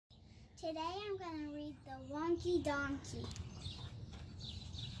Today I'm going to read the Wonkey Donkey.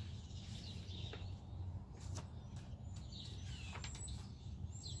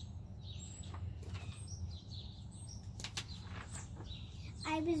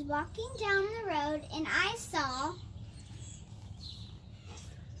 I was walking down the road and I saw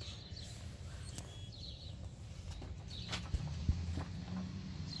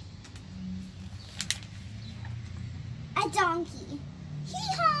a donkey.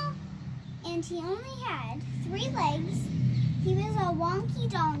 Hee-haw! And he only had 3 legs. He was a Wonkey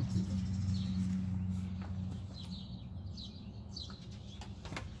Donkey.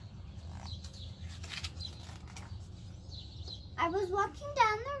 I was walking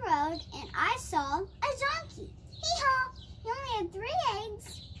down the road and I saw a donkey. Hee-haw! He only had 3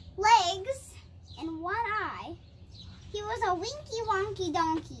 legs, and 1 eye. He was a Winky Wonky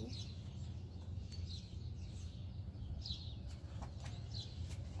Donkey.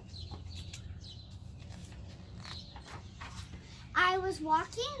 I was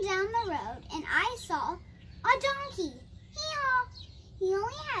walking down the road and I saw a donkey. Hee-haw! He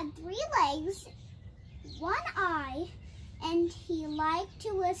only had 3 legs, 1 eye, and he liked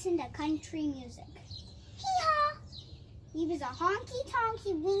to listen to country music. Hee-haw! He was a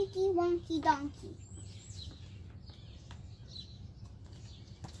honky-tonky, winky, wonky donkey.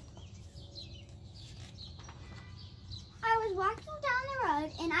 I was walking down the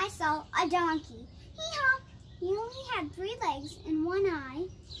road and I saw a donkey. Hee-haw! He only had 3 legs and 1 eye.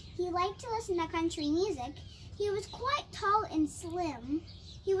 He liked to listen to country music. He was quite tall and slim.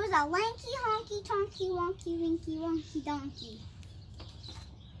 He was a lanky, honky, tonky, wonky, winky, wonky donkey.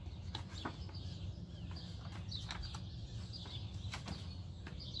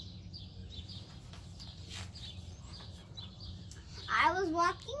 I was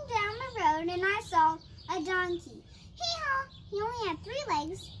walking down the road and I saw a donkey. Hee-haw! He only had 3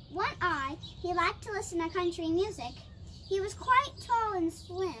 legs, 1 eye. He liked to listen to country music. He was quite tall and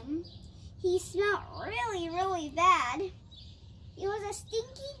slim. He smelled really, really bad. He was a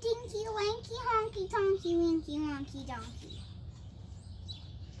stinky, dinky, lanky, honky, tonky, winky, wonky donkey.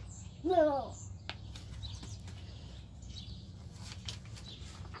 Whoa.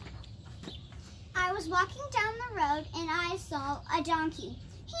 I was walking down the road and I saw a donkey.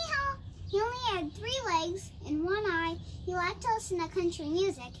 Hee-haw! He only had 3 legs and 1 eye. He liked to listen to country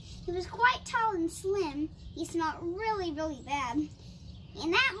music. He was quite tall and slim. He smelled really, really bad.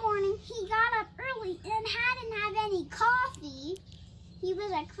 And that morning, he got up early and hadn't had any coffee. He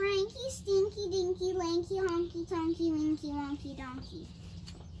was a cranky, stinky, dinky, lanky, honky, tonky, winky, wonky donkey.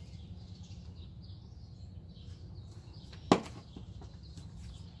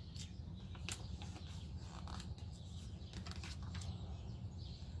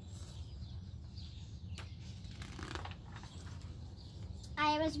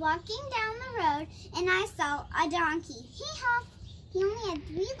 I was walking down the road and I saw a donkey. Hee-haw! He only had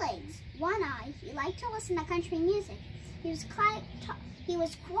 3 legs, 1 eye. He liked to listen to country music. He was quite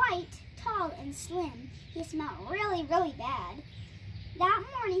tall and slim. He smelled really, really bad. That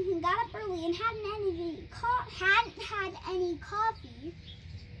morning he got up early and hadn't had any coffee,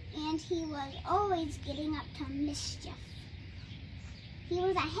 and he was always getting up to mischief. He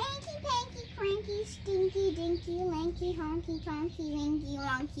was a hanky-panky, cranky, stinky, dinky, lanky, honky, tonky, winky,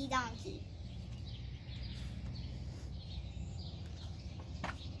 wonky donkey.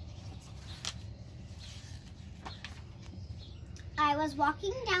 I was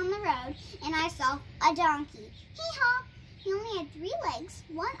walking down the road and I saw a donkey. Hee-haw! He only had 3 legs,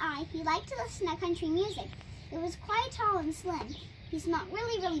 1 eye. He liked to listen to country music. He was quite tall and slim. He smelled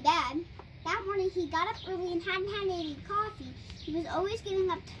really, really bad. That morning he got up early and hadn't had any coffee. He was always getting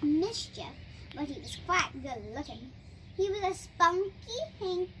up to mischief, but he was quite good looking. He was a spunky,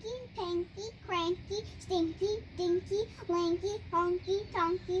 hanky, panky, cranky, stinky, dinky, lanky, honky,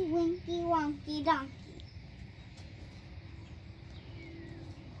 tonky, winky, wonky donkey.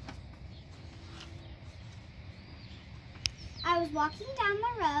 I was walking down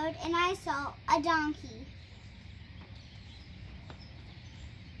the road and I saw a donkey.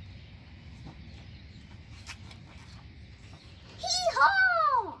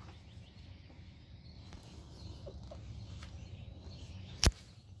 Hee-haw!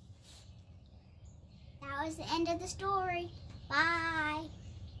 That was the end of the story. Bye.